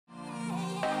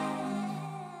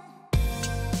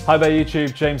Hi there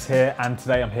YouTube, James here, and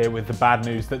today I'm here with the bad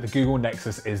news that the Google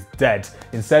Nexus is dead.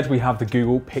 Instead, we have the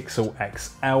Google Pixel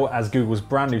XL as Google's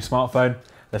brand new smartphone.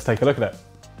 Let's take a look at it.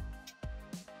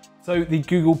 So the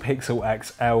Google Pixel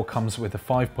XL comes with a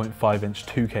 5.5-inch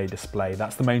 2K display.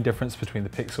 That's the main difference between the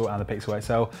Pixel and the Pixel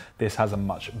XL. This has a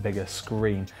much bigger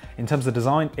screen. In terms of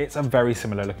design, it's a very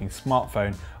similar looking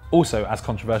smartphone, also as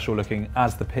controversial looking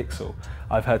as the Pixel.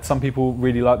 I've heard some people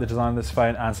really like the design of this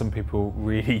phone and some people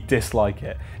really dislike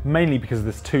it, mainly because of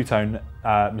this two-tone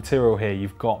material here.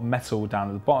 You've got metal down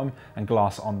at the bottom and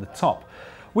glass on the top.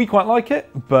 We quite like it,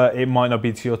 but it might not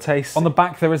be to your taste. On the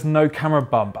back, there is no camera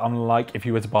bump, unlike if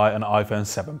you were to buy an iPhone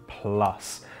 7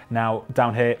 Plus. Now,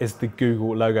 down here is the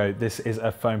Google logo. This is a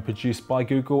phone produced by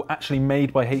Google, actually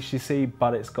made by HTC,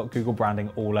 but it's got Google branding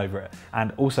all over it.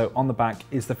 And also on the back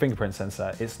is the fingerprint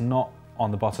sensor. It's not on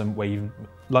the bottom where you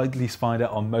likely find it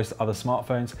on most other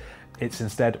smartphones. It's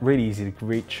instead really easy to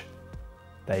reach.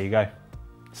 There you go,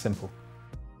 simple.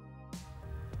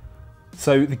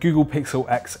 So the Google Pixel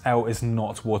XL is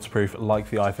not waterproof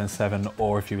like the iPhone 7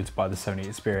 or if you were to buy the Sony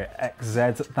Xperia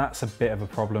XZ. That's a bit of a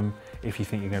problem if you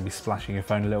think you're going to be splashing your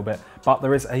phone a little bit, but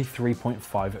there is a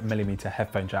 3.5mm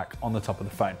headphone jack on the top of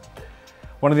the phone.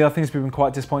 One of the other things we've been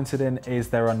quite disappointed in is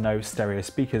there are no stereo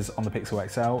speakers on the Pixel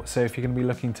XL, so if you're going to be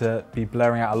looking to be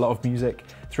blaring out a lot of music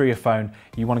through your phone,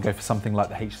 you want to go for something like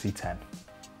the HC10.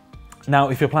 Now,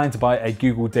 if you're planning to buy a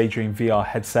Google Daydream VR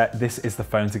headset, this is the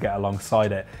phone to get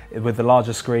alongside it. With the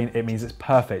larger screen, it means it's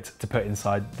perfect to put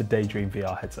inside the Daydream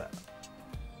VR headset.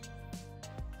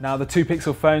 Now, the two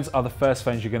Pixel phones are the first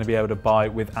phones you're going to be able to buy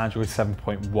with Android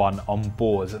 7.1 on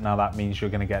board. Now, that means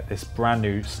you're going to get this brand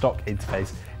new stock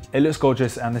interface. It looks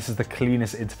gorgeous, and this is the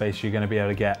cleanest interface you're going to be able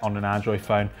to get on an Android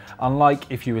phone. Unlike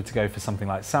if you were to go for something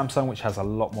like Samsung, which has a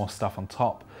lot more stuff on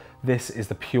top. This is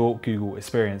the pure Google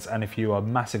experience, and if you are a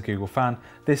massive Google fan,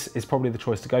 this is probably the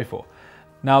choice to go for.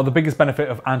 Now, the biggest benefit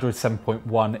of Android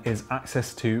 7.1 is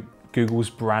access to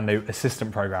Google's brand new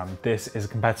assistant program. This is a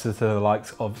competitor to the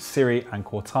likes of Siri and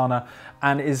Cortana,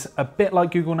 and is a bit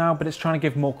like Google now, but it's trying to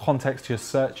give more context to your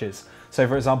searches. So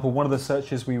for example, one of the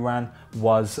searches we ran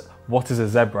was, what is a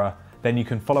zebra? Then you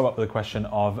can follow up with a question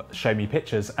of, show me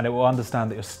pictures, and it will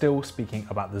understand that you're still speaking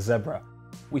about the zebra.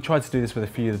 We tried to do this with a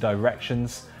few of the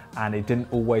directions, and it didn't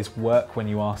always work when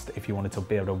you asked if you wanted to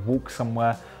be able to walk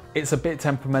somewhere. It's a bit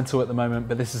temperamental at the moment,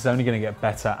 but this is only going to get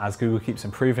better as Google keeps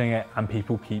improving it and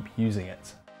people keep using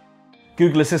it.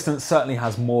 Google Assistant certainly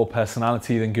has more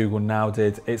personality than Google Now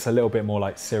did. It's a little bit more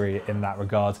like Siri in that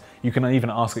regard. You can even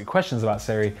ask it questions about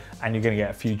Siri and you're going to get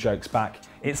a few jokes back.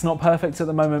 It's not perfect at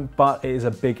the moment, but it is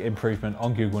a big improvement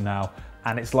on Google Now,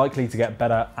 and it's likely to get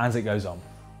better as it goes on.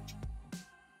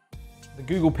 The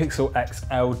Google Pixel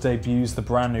XL debuts the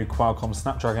brand new Qualcomm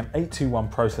Snapdragon 821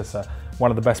 processor,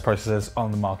 one of the best processors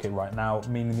on the market right now,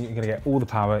 meaning that you're going to get all the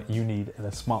power you need in a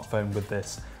smartphone with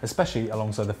this, especially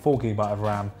alongside the 4GB of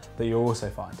RAM that you'll also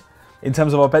find. In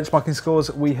terms of our benchmarking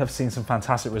scores, we have seen some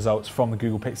fantastic results from the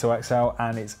Google Pixel XL,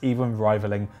 and it's even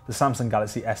rivaling the Samsung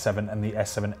Galaxy S7 and the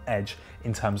S7 Edge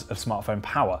in terms of smartphone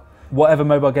power. Whatever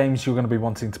mobile games you're going to be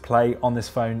wanting to play on this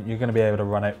phone, you're going to be able to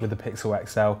run it with the Pixel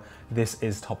XL. This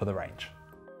is top of the range.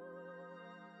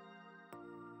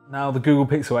 Now, the Google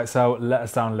Pixel XL let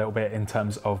us down a little bit in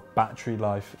terms of battery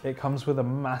life. It comes with a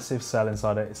massive cell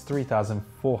inside it. It's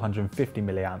 3,450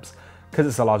 milliamps. Because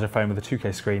it's a larger phone with a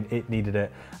 2K screen, it needed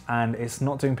it, and it's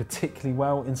not doing particularly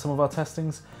well in some of our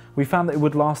testings. We found that it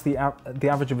would last the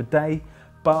average of a day,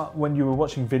 but when you were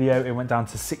watching video, it went down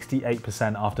to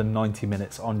 68% after 90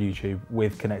 minutes on YouTube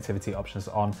with connectivity options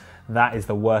on. That is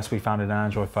the worst we found in an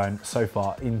Android phone so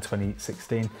far in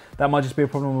 2016. That might just be a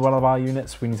problem with one of our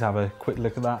units. We need to have a quick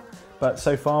look at that. But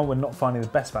so far, we're not finding the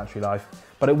best battery life,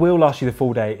 but it will last you the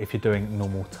full day if you're doing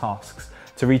normal tasks.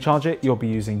 To recharge it, you'll be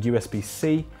using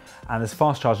USB-C, and there's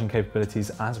fast charging capabilities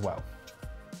as well.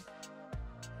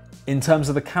 In terms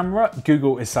of the camera,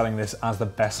 Google is selling this as the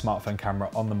best smartphone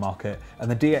camera on the market, and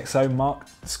the DxO Mark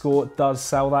score does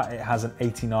sell that. It has an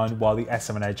 89, while the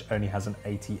S7 Edge only has an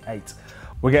 88.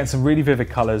 We're getting some really vivid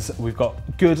colors. We've got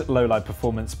good low light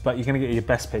performance, but you're gonna get your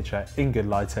best picture in good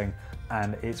lighting,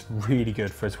 and it's really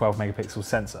good for a 12 megapixel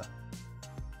sensor.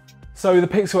 So the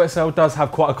Pixel XL does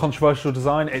have quite a controversial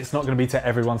design. It's not going to be to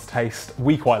everyone's taste.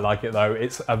 We quite like it though.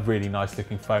 It's a really nice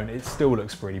looking phone. It still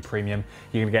looks really premium.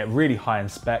 You're going to get really high-end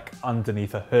spec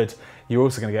underneath a hood. You're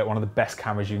also going to get one of the best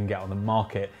cameras you can get on the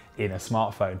market in a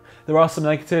smartphone. There are some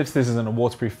negatives. This isn't a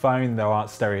waterproof phone. There aren't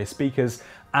stereo speakers,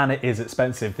 and it is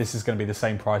expensive. This is going to be the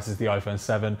same price as the iPhone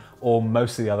 7 or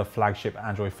most of the other flagship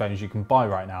Android phones you can buy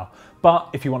right now. But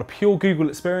if you want a pure Google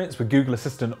experience with Google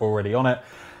Assistant already on it,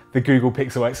 the Google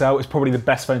Pixel XL is probably the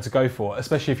best phone to go for,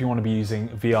 especially if you want to be using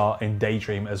VR in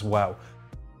Daydream as well.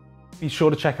 Be sure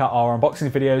to check out our unboxing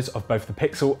videos of both the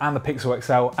Pixel and the Pixel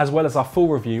XL, as well as our full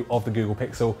review of the Google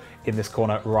Pixel in this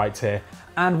corner right here.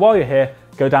 And while you're here,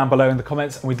 go down below in the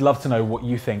comments and we'd love to know what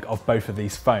you think of both of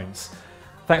these phones.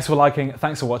 Thanks for liking,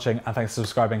 thanks for watching, and thanks for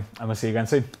subscribing, and we'll see you again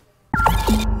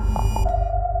soon.